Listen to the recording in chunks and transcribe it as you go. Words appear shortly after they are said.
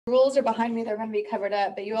Rules are behind me. They're going to be covered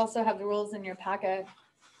up, but you also have the rules in your packet.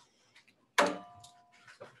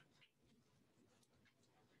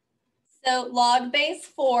 So log base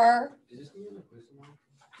 4.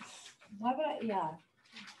 Why would I? Yeah.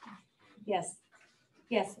 Yes.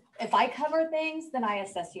 Yes. If I cover things, then I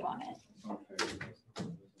assess you on it. Okay.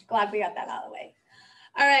 Glad we got that out of the way.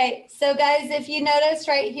 All right. So guys, if you notice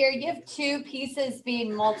right here, you have two pieces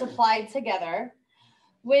being multiplied together,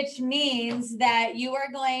 which means that you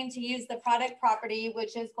are going to use the product property,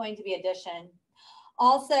 which is going to be addition.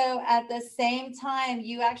 Also, at the same time,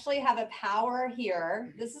 you actually have a power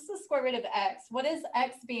here. This is the square root of x. What is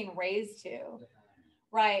x being raised to?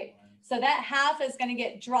 Right. So that half is going to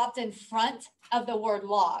get dropped in front of the word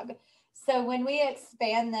log. So when we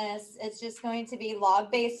expand this, it's just going to be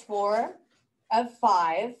log base 4 of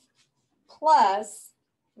 5 plus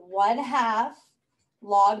 1/2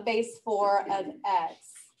 log base 4 of x.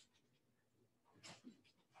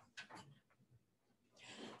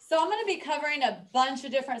 So I'm going to be covering a bunch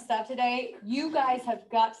of different stuff today. You guys have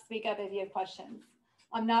got to speak up if you have questions.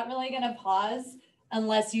 I'm not really going to pause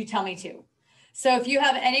unless you tell me to. So if you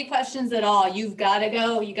have any questions at all, you've got to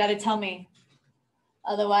go. You got to tell me.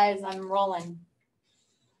 Otherwise, I'm rolling.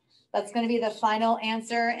 That's going to be the final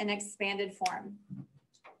answer in expanded form.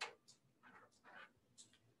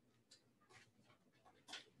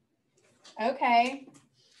 Okay.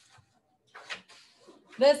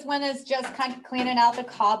 This one is just kind of cleaning out the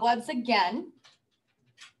cobwebs again.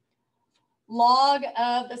 Log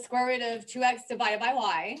of the square root of 2x divided by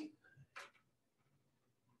y.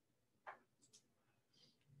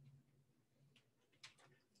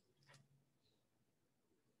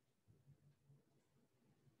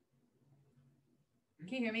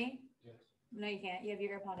 Can you hear me? Yes. No, you can't. You have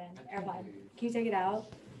your AirPod in. AirPod. Can you take it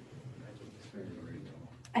out?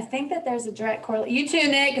 I think that there's a direct correlation. You too,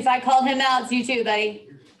 Nick. If I called him out, it's you too, buddy.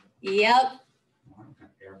 Yep.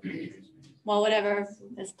 Well, whatever.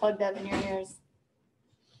 It's plugged up in your ears.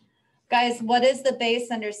 Guys, what is the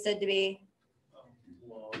base understood to be?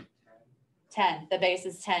 10. The base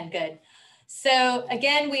is 10. Good. So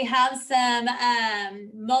again, we have some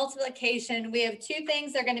multiplication. We have two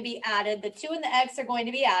things that are going to be added. The 2 and the x are going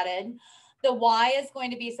to be added. The y is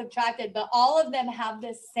going to be subtracted, but all of them have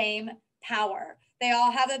the same power. They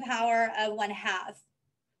all have a power of 1/2.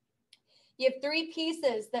 You have 3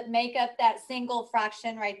 pieces that make up that single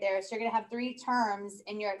fraction right there. So you're going to have 3 terms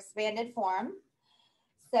in your expanded form.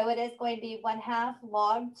 So it is going to be 1/2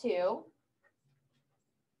 log 2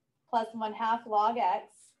 plus 1/2 log x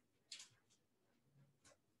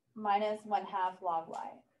minus 1/2 log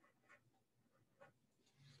y.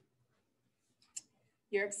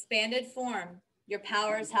 Your expanded form, your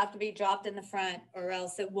powers have to be dropped in the front or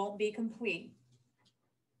else it won't be complete.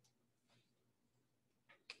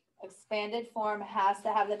 Expanded form has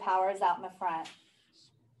to have the powers out in the front.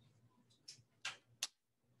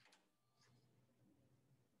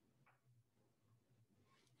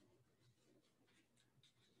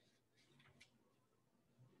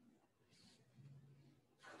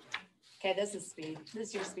 Okay, this is speed. This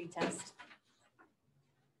is your speed test.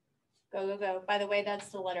 Go, go, go. By the way, that's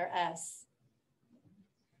the letter S.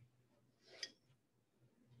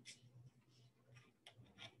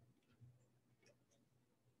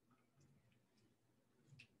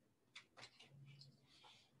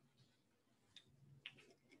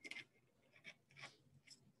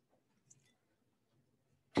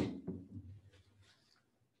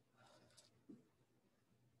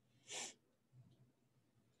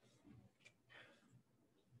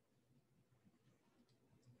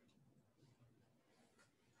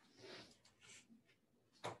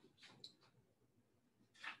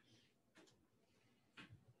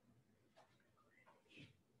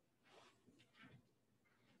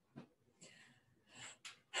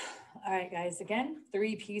 All right, guys, again,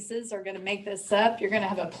 3 pieces are going to make this up. You're going to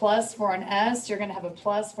have a plus for an S. You're going to have a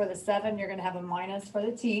plus for the 7. You're going to have a minus for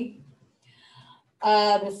the T.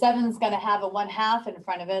 The 7 is going to have a 1/2 in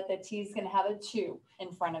front of it. The T is going to have a 2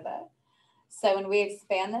 in front of it. So when we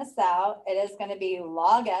expand this out, it is going to be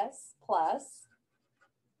log S plus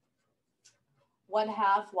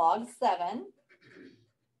 1/2 log 7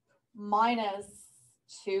 minus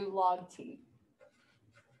 2 log T.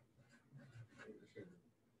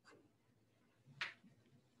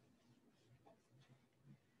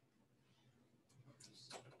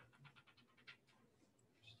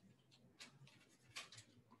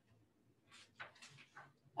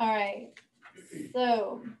 All right,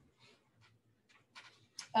 so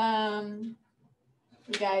you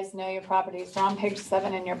guys know your properties. They're on page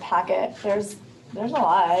 7 in your packet. There's a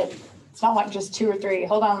lot. It's not like just 2 or 3.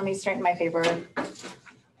 Hold on, let me straighten my paper.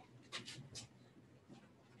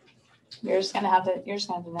 You're just gonna have to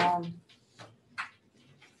know them.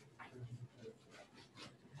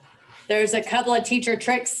 There's a couple of teacher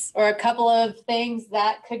tricks or a couple of things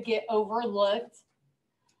that could get overlooked.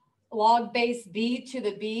 Log base b to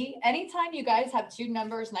the b. Anytime you guys have two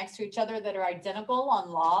numbers next to each other that are identical on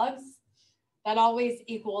logs, that always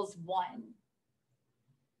equals 1.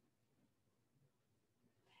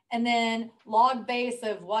 And then log base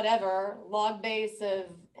of whatever, log base of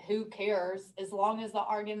who cares, as long as the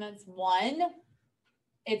argument's 1,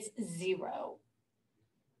 it's 0.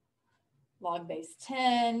 Log base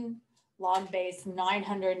 10, log base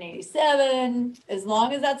 987, as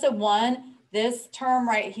long as that's a 1, this term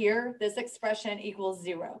right here, this expression equals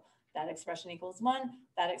 0. That expression equals 1,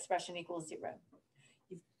 that expression equals 0.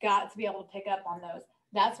 You've got to be able to pick up on those.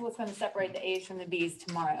 That's what's going to separate the A's from the B's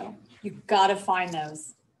tomorrow. You've got to find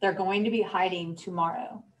those. They're going to be hiding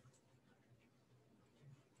tomorrow.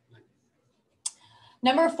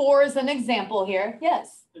 Number 4 is an example here.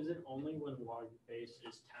 Yes? Is it only when log base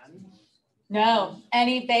is 10? No,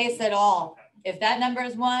 any base at all. Okay. If that number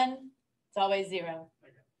is 1, it's always 0.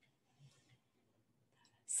 Okay.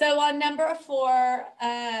 So on number 4,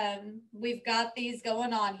 we've got these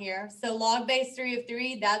going on here. So log base 3 of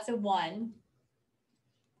 3, that's a 1.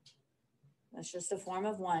 That's just a form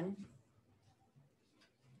of 1.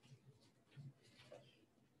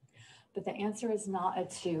 But the answer is not a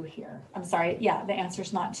 2 here. I'm sorry. Yeah, the answer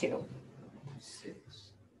is not 2. 6.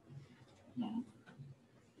 Yeah.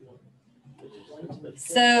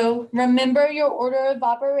 So remember your order of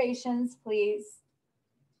operations, please.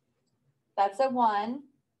 That's a 1.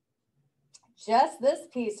 Just this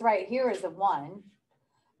piece right here is a 1.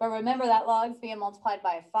 But remember that log's being multiplied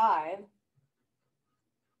by 5.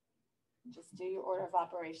 Just do your order of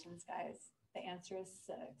operations, guys. The answer is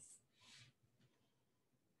 6.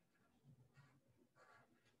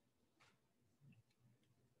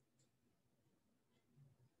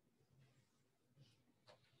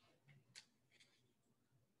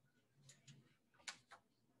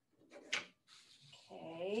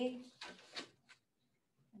 Okay.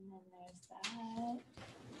 And then there's that.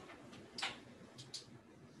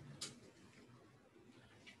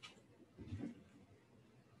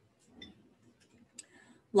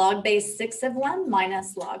 Log base 6 of 1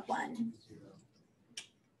 minus log 1.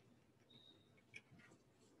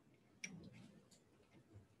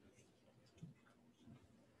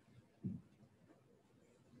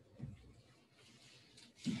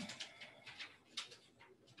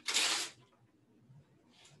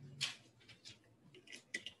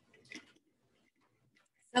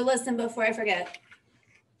 So listen before I forget.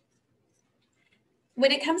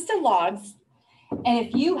 When it comes to logs, and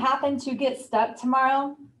if you happen to get stuck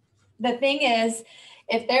tomorrow, the thing is,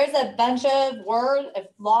 if there's a bunch of words, if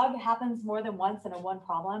log happens more than once in a one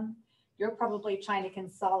problem, you're probably trying to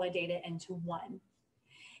consolidate it into 1.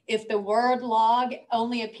 If the word log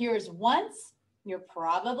only appears once, you're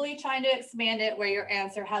probably trying to expand it where your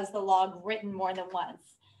answer has the log written more than once.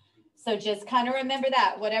 So just kind of remember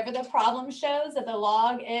that. Whatever the problem shows, if the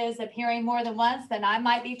log is appearing more than once, then I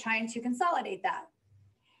might be trying to consolidate that.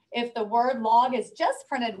 If the word log is just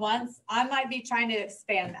printed once, I might be trying to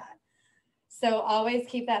expand that. So always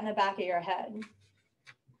keep that in the back of your head.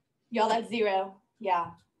 Y'all, that's 0. Yeah,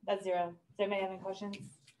 that's 0. Does anybody have any questions?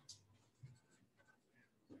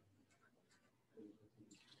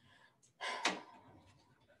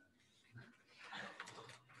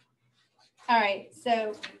 All right,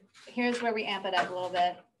 so here's where we amp it up a little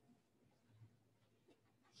bit.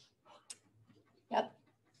 Yep.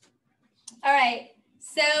 All right,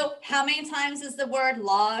 so how many times is the word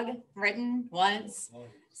log written? Once.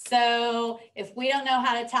 So if we don't know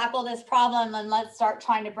how to tackle this problem, then let's start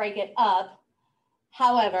trying to break it up.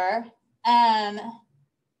 However, well,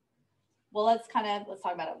 let's talk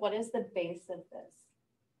about it. What is the base of this?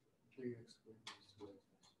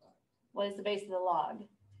 What is the base of the log?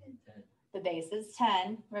 10. The base is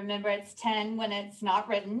 10. Remember, it's 10 when it's not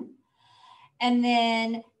written. And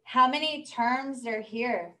then how many terms are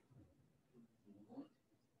here?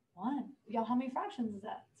 1. Y'all, how many fractions is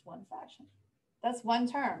that? It's 1 fraction. That's 1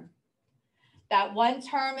 term. That 1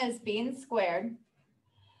 term is being squared.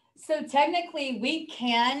 So technically, we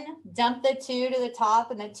can dump the 2 to the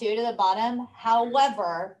top and the 2 to the bottom.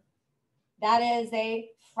 However, that is a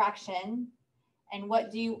fraction. And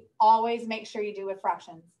what do you always make sure you do with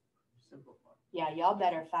fractions? Simplify. Yeah, y'all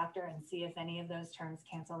better factor and see if any of those terms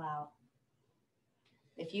cancel out.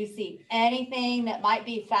 If you see anything that might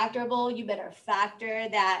be factorable, you better factor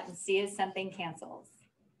that and see if something cancels.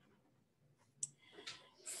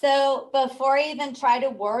 So before I even try to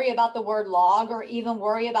worry about the word log or even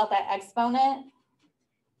worry about that exponent,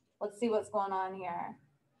 let's see what's going on here.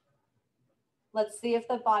 Let's see if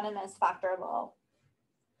the bottom is factorable.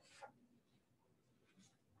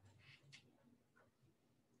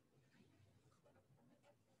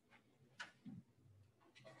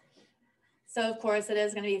 So of course it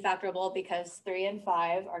is going to be factorable because 3 and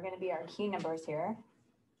 5 are going to be our key numbers here.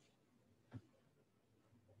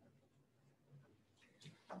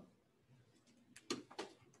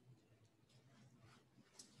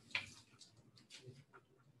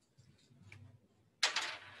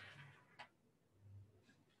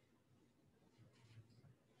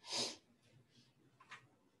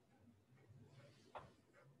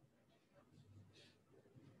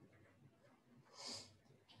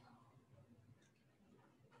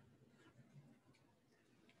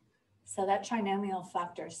 So that trinomial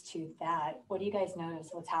factors to that. What do you guys notice?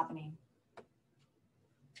 What's happening?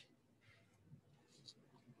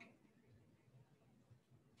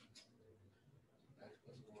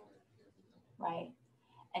 Right.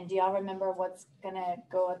 And do y'all remember what's going to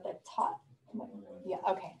go at the top? Yeah.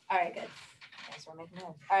 Okay. All right. Good. Guys, we're making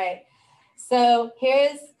moves. All right. So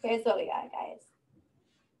here's what we got, guys.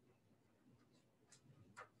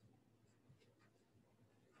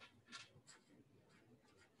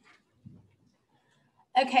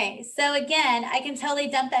 Okay, so again, I can totally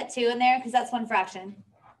dump that 2 in there because that's one fraction,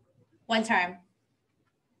 one term.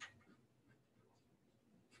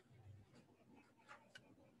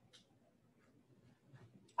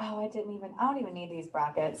 Oh, I don't even need these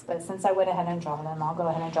brackets, but since I went ahead and draw them, I'll go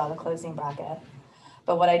ahead and draw the closing bracket.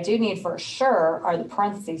 But what I do need for sure are the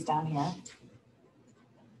parentheses down here.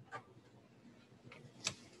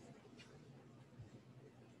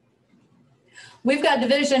 We've got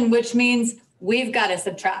division, which means we've got to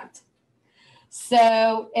subtract.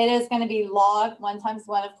 So it is going to be log 1 times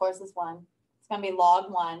 1, of course, is 1. It's going to be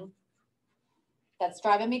log 1. That's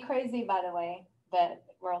driving me crazy, by the way, but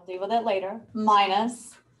we'll deal with it later.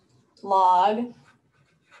 Minus log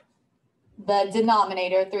the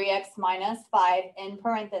denominator, 3x minus 5 in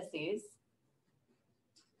parentheses.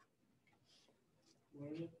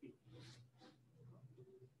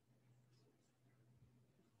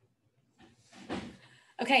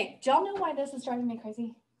 Okay, do y'all know why this is driving me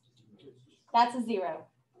crazy? That's a 0.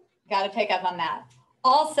 Got to pick up on that.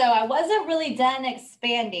 Also, I wasn't really done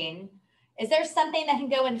expanding. Is there something that can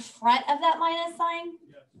go in front of that minus sign?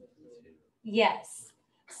 Yes.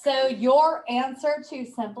 So your answer to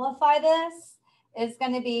simplify this is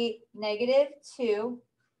going to be -2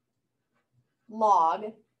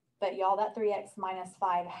 log, but y'all, that 3x minus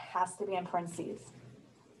 5 has to be in parentheses.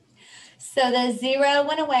 So the 0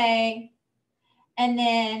 went away. And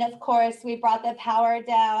then, of course, we brought the power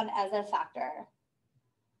down as a factor.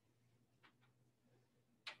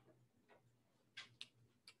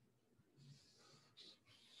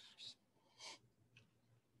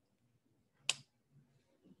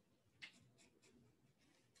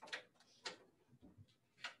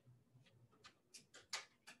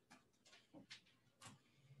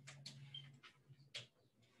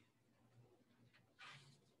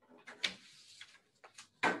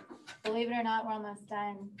 Believe it or not, we're almost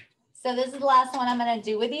done. So this is the last one I'm going to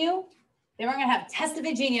do with you. Then we're going to have test of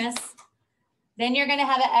the genius. Then you're going to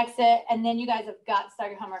have an exit. And then you guys have got to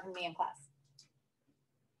start your homework with me in class.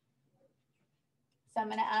 So I'm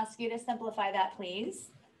going to ask you to simplify that, please.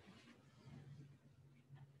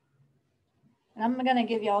 And I'm going to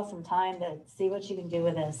give y'all some time to see what you can do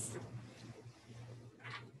with this.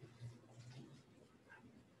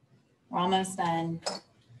 We're almost done.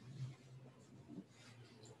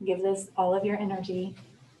 Give this all of your energy.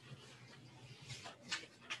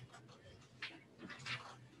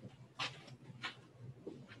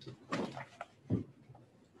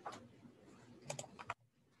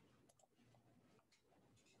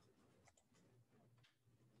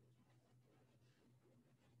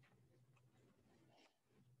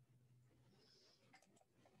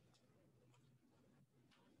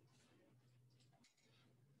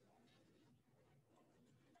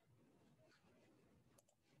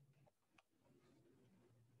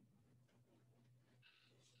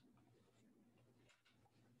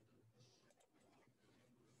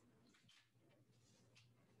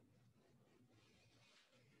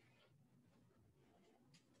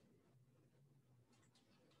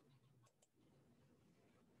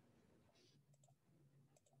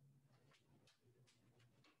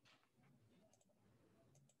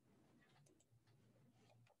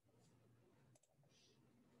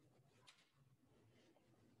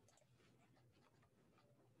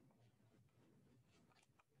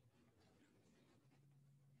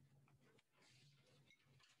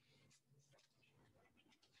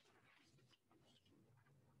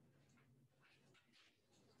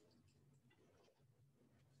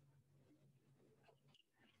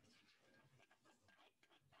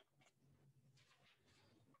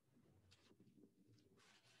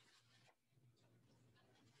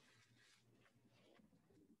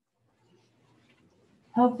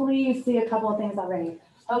 Hopefully you see a couple of things already.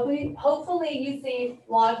 Hopefully you see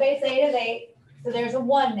log base 8 of 8. So there's a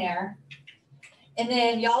 1 there. And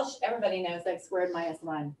then everybody knows x squared minus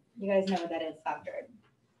 1. You guys know what that is factored.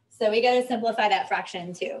 So we got to simplify that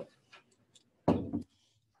fraction too.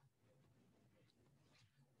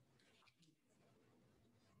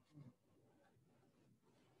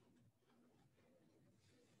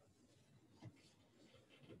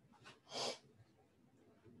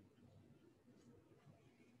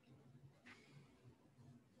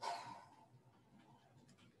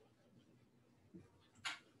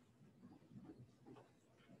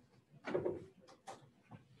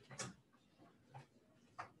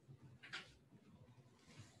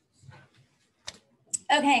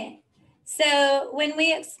 Okay, so when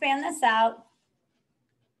we expand this out,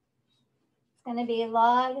 it's going to be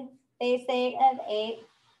log base 8 of 8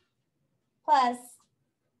 plus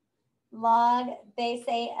log base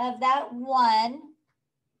 8 of that 1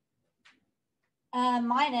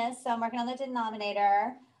 minus, so I'm working on the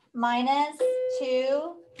denominator, minus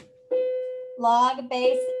 2 log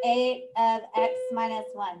base 8 of x minus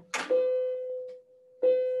 1.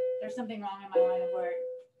 There's something wrong in my line of work.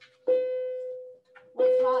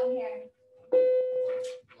 What's wrong here?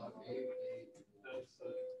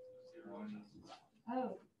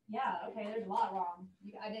 Oh, yeah, okay, there's a lot wrong.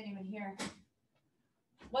 I didn't even hear.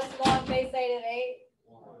 What's log base 8 of 8?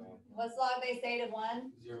 1. What's log base 8 of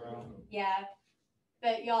 1? 0. Yeah,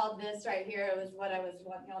 but y'all, this right here was what I was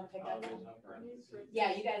wanting y'all to pick up on.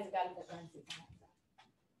 Yeah, you guys have got to put parentheses on it.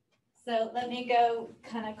 So let me go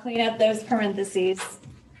kind of clean up those parentheses.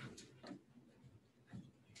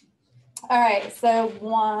 All right, so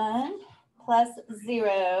 1 plus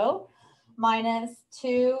 0 minus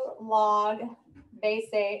 2 log base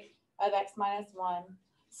 8 of x minus 1.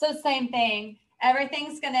 So same thing.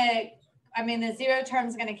 Everything's going to, the 0 term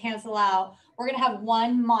is going to cancel out. We're going to have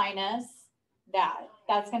 1 minus that.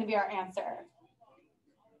 That's going to be our answer.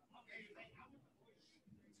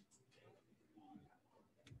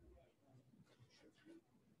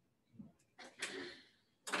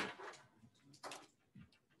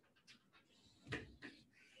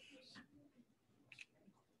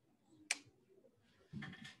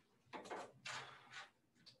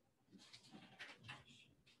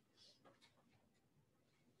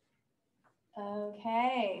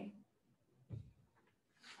 Okay.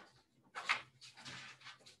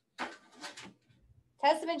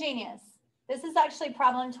 Test of Ingenious. This is actually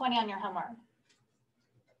problem 20 on your homework.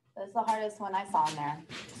 That's the hardest one I saw in there.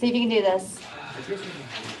 See if you can do this.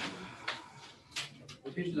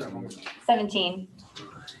 What page is that homework? 17.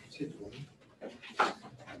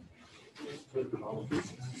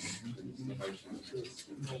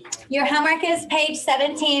 Your homework is page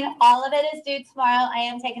 17. All of it is due tomorrow. I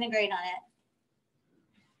am taking a grade on it.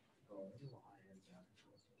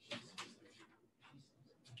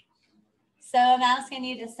 So I'm asking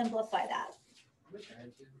you to simplify that.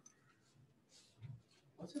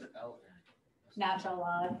 What's an L? Natural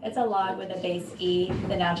log. It's a log with a base E,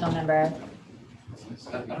 the natural number.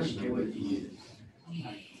 I don't know what E is.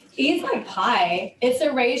 E is like pi. It's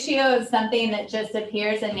a ratio of something that just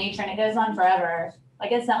appears in nature and it goes on forever.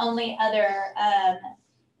 Like it's the only other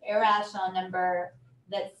irrational number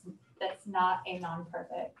that's not a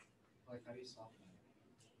non-perfect. Like how do you solve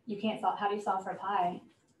that? You can't solve. How do you solve for pi?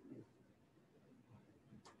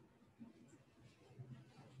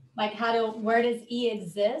 Like where does E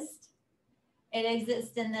exist? It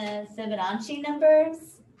exists in the Fibonacci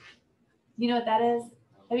numbers. You know what that is?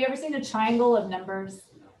 Have you ever seen a triangle of numbers?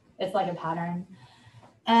 It's like a pattern.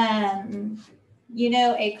 You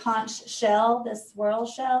know a conch shell, the swirl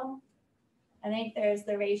shell? I think there's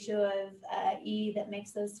the ratio of E that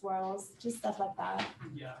makes those swirls, just stuff like that.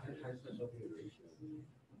 Yeah.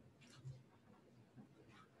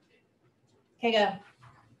 Okay, go.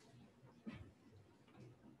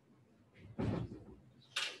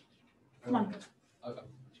 Come on. Okay.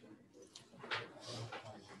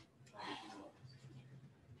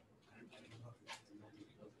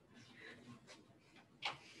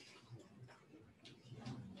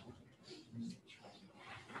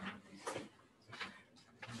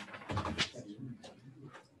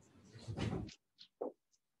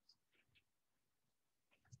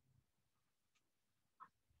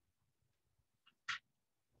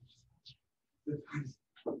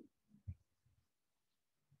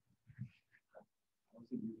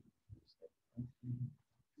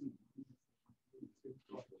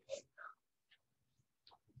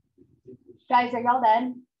 Guys, are y'all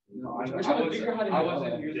done? No, I We're trying to figure out how to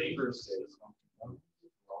wasn't do here the first day.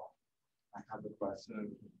 I have a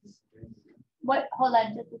question. What? Hold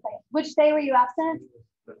on just a second. Which day were you absent?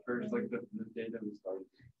 The first, like the day that we started,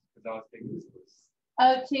 because I was thinking this was.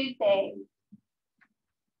 Oh, Tuesday.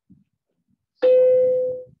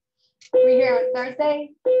 Were you here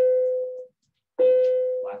Thursday?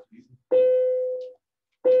 Last week.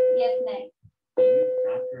 Yes, Nick. Can you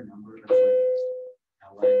factor a number that's like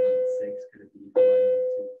ln 6, could it be ln 2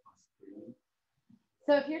 plus 3?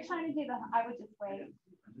 So if you're trying to do the, I would just wait.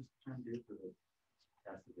 I'm just trying to do it for the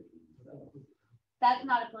test division. That's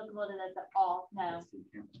not applicable to this at all. No. So you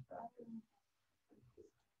can't factor.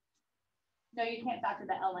 No, you can't factor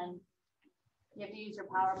the ln. You have to use your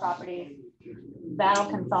power properties. That'll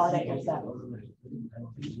consolidate your stuff.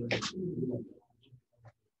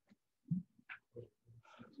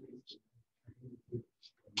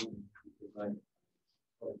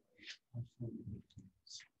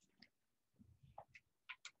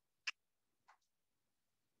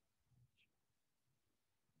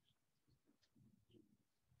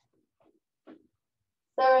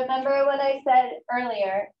 So remember what I said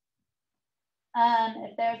earlier.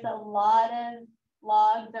 If there's a lot of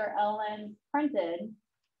logs or ln's printed,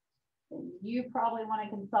 then you probably want to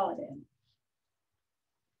consolidate.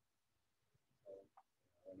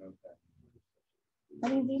 I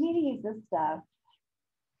mean, you need to use this stuff.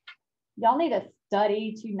 Y'all need to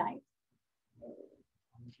study tonight.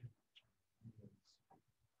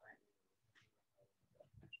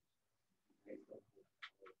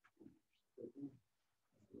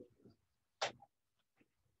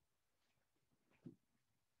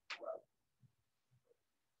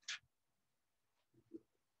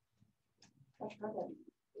 That's perfect.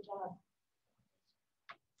 Good job.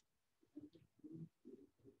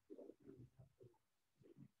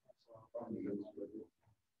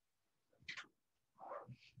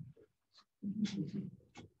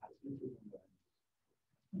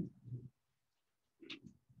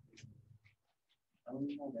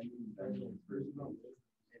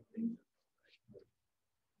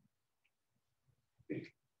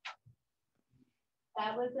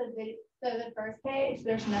 That was a video. So the first page,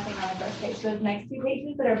 there's nothing on the first page. Those next two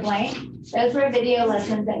pages that are blank, those were video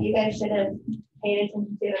lessons that you guys should have paid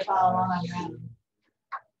attention to follow along on your own.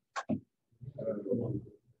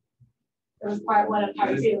 It was part 1 of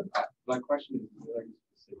part 2. My question is like a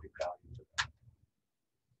specific value to that?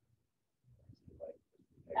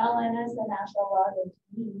 ln is the natural log of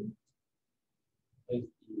E.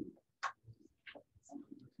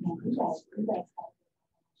 No, you guys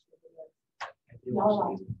y'all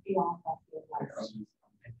like to be on that.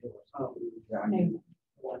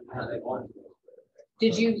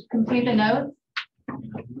 Did you complete the notes?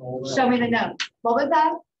 Show me the notes. What was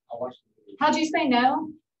that? How'd you say no?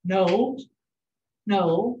 No.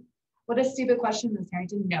 No. What a stupid question, Ms.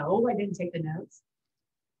 Harrington. No, I didn't take the notes.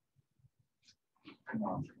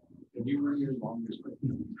 Did you read your longer?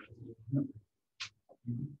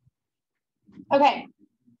 Okay.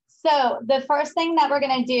 So the first thing that we're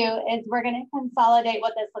going to do is we're going to consolidate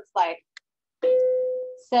what this looks like.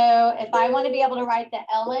 So if I want to be able to write the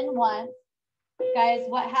ln once, guys,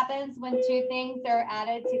 what happens when two things are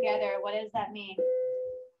added together? What does that mean?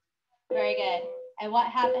 Very good. And what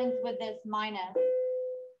happens with this minus?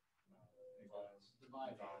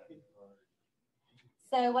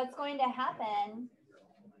 So what's going to happen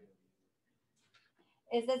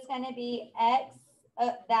is it's going to be x,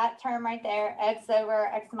 that term right there, x over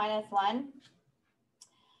x minus 1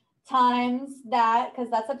 times that, because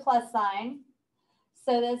that's a plus sign.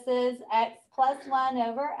 So this is x plus 1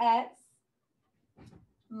 over x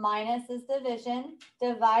minus this division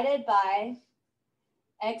divided by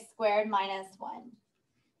x squared minus 1.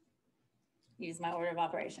 Use my order of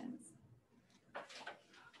operations.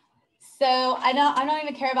 So I don't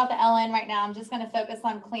even care about the ln right now. I'm just going to focus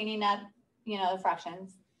on cleaning up, the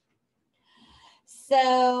fractions.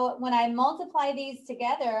 So when I multiply these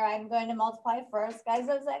together, I'm going to multiply first. Guys,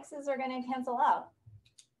 those x's are going to cancel out.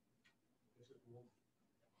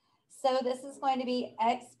 So this is going to be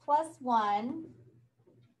x plus 1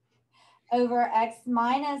 over x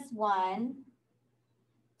minus 1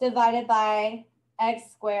 divided by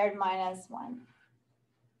x squared minus 1.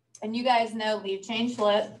 And you guys know leave, change,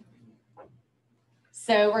 flip.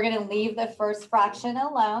 So we're going to leave the first fraction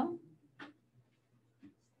alone.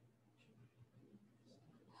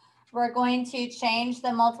 We're going to change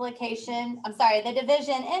the the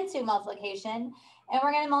division into multiplication, and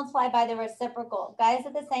we're going to multiply by the reciprocal. Guys,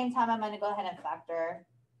 at the same time, I'm going to go ahead and factor.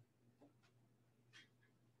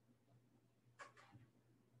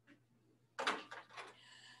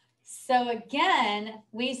 So again,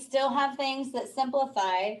 we still have things that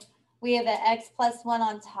simplify. We have an x plus 1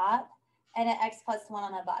 on top and an x plus 1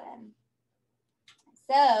 on the bottom.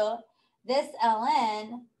 So this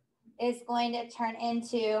ln is going to turn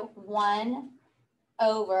into 1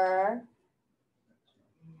 over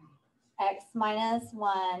x minus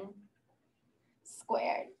 1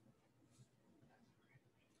 squared.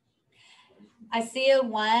 I see a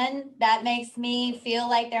 1. That makes me feel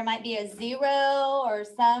like there might be a 0 or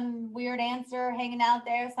some weird answer hanging out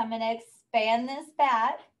there. So I'm going to expand this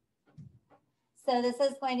back. So this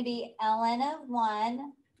is going to be ln of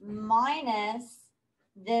 1 minus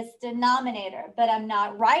this denominator, but I'm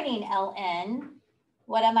not writing ln.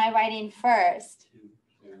 What am I writing first?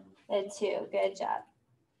 The 2. Good job.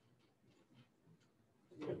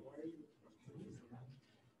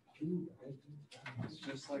 It's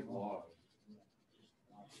just like log.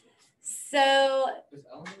 So Is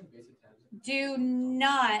L in base of 10? do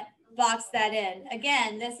not box that in.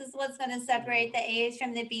 Again, this is what's going to separate the A's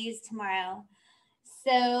from the B's tomorrow.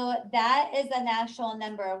 So that is an actual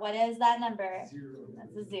number. What is that number? 0.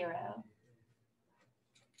 That's a 0.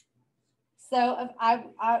 So if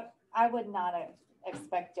I would not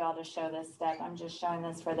expect y'all to show this step. I'm just showing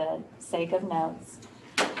this for the sake of notes.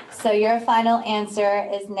 So your final answer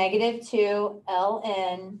is -2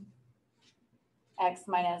 ln x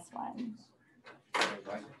minus 1.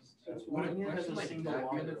 Would it One has a like single that be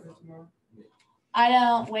log. in there for tomorrow? I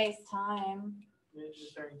don't waste time.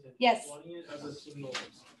 Mr. Farrington. Yes. 20 as a single.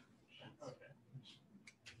 Okay.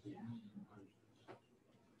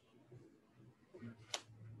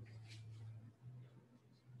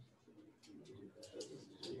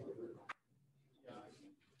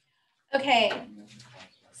 Okay.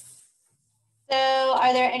 So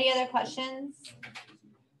are there any other questions?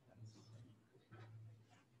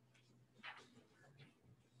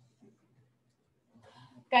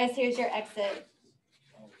 Guys, here's your exit.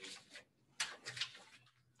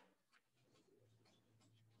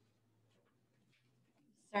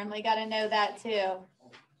 Certainly got to know that too.